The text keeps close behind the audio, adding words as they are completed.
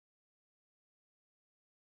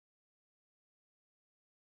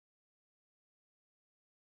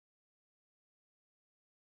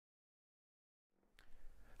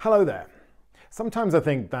Hello there. Sometimes I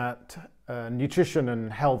think that nutrition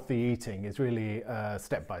and healthy eating is really a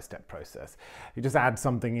step-by-step process. You just add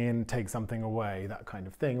something in, take something away, that kind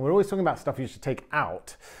of thing. We're always talking about stuff you should take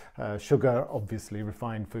out. Sugar, obviously,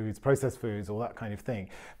 refined foods, processed foods, all that kind of thing.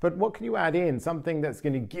 But what can you add in? Something that's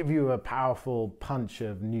going to give you a powerful punch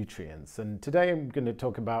of nutrients. And today I'm going to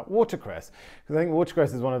talk about watercress, because I think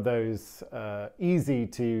watercress is one of those easy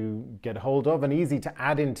to get hold of and easy to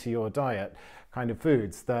add into your diet kind of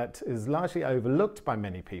foods that is largely overlooked by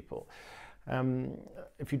many people.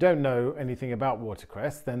 If you don't know anything about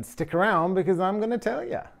watercress, then stick around because I'm going to tell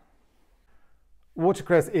you.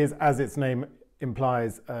 Watercress is, as its name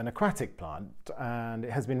implies, an aquatic plant, and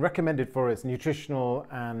it has been recommended for its nutritional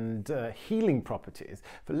and healing properties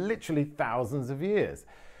for literally thousands of years.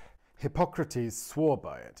 Hippocrates swore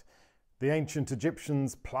by it. The ancient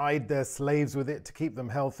Egyptians plied their slaves with it to keep them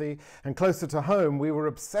healthy, and closer to home we were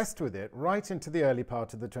obsessed with it right into the early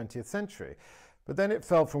part of the 20th century. But then it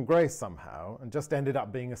fell from grace somehow and just ended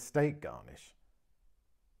up being a steak garnish.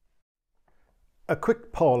 A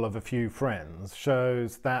quick poll of a few friends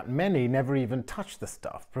shows that many never even touch the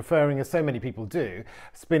stuff, preferring, as so many people do,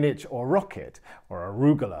 spinach or rocket, or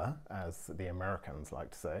arugula, as the Americans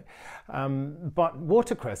like to say. But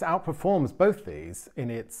watercress outperforms both these in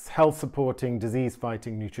its health-supporting,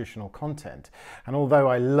 disease-fighting nutritional content. And although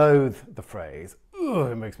I loathe the phrase,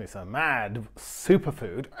 it makes me so mad,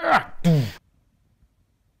 superfood,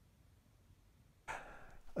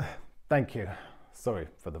 thank you. Sorry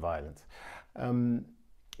for the violence.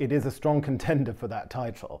 It is a strong contender for that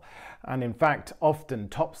title, and in fact often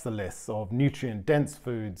tops the lists of nutrient-dense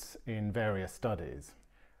foods in various studies.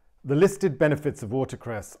 The listed benefits of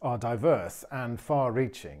watercress are diverse and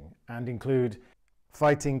far-reaching and include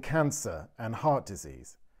fighting cancer and heart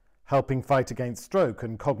disease, helping fight against stroke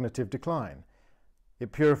and cognitive decline.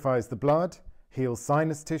 It purifies the blood, heals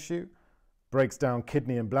sinus tissue, breaks down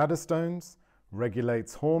kidney and bladder stones,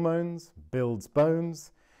 regulates hormones, builds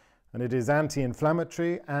bones, and it is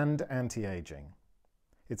anti-inflammatory and anti-aging.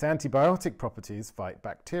 Its antibiotic properties fight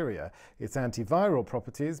bacteria. Its antiviral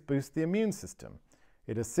properties boost the immune system.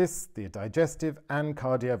 It assists the digestive and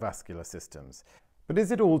cardiovascular systems. But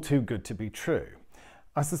is it all too good to be true?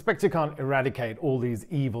 I suspect you can't eradicate all these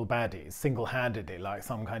evil baddies single-handedly like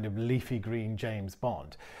some kind of leafy green James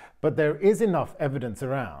Bond. But there is enough evidence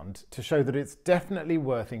around to show that it's definitely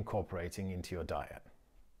worth incorporating into your diet.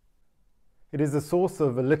 It is a source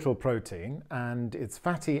of a little protein, and its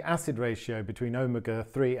fatty acid ratio between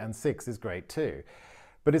omega-3 and 6 is great too.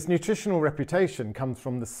 But its nutritional reputation comes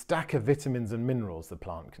from the stack of vitamins and minerals the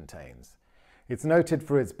plant contains. It's noted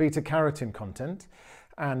for its beta-carotene content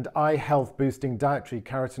and eye health boosting dietary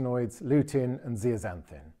carotenoids, lutein and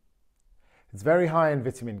zeaxanthin. It's very high in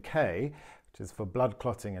vitamin K, which is for blood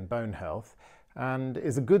clotting and bone health, and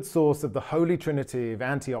is a good source of the holy trinity of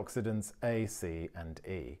antioxidants A, C and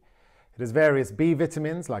E. It has various B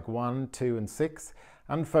vitamins like 1, 2 and 6,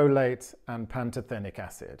 and folate and pantothenic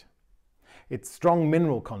acid. Its strong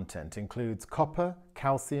mineral content includes copper,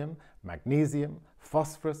 calcium, magnesium,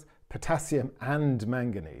 phosphorus, potassium and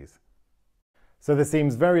manganese. So there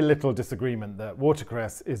seems very little disagreement that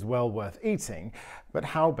watercress is well worth eating, but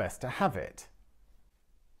how best to have it?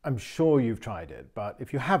 I'm sure you've tried it, but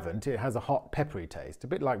if you haven't, it has a hot, peppery taste, a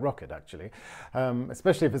bit like rocket actually,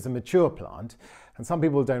 especially if it's a mature plant, and some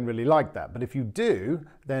people don't really like that. But if you do,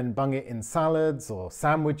 then bung it in salads or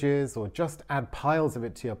sandwiches, or just add piles of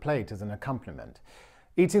it to your plate as an accompaniment.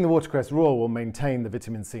 Eating the watercress raw will maintain the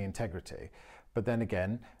vitamin C integrity, but then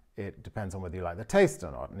again, it depends on whether you like the taste or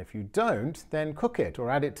not, and if you don't, then cook it or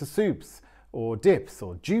add it to soups, or dips,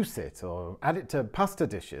 or juice it, or add it to pasta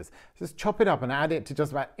dishes. Just chop it up and add it to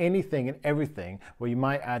just about anything and everything where you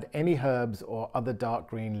might add any herbs or other dark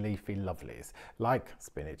green leafy lovelies, like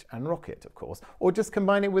spinach and rocket, of course, or just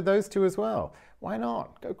combine it with those two as well. Why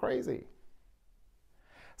not? Go crazy.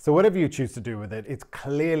 So whatever you choose to do with it, it's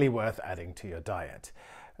clearly worth adding to your diet.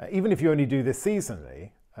 Even if you only do this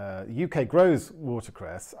seasonally. The UK grows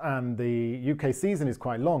watercress, and the UK season is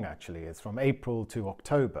quite long actually. It's from April to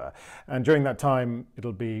October, and during that time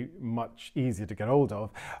it'll be much easier to get hold of.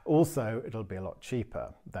 Also, it'll be a lot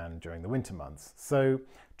cheaper than during the winter months. So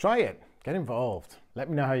try it, get involved, let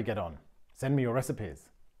me know how you get on. Send me your recipes.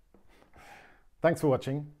 Thanks for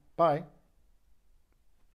watching, bye.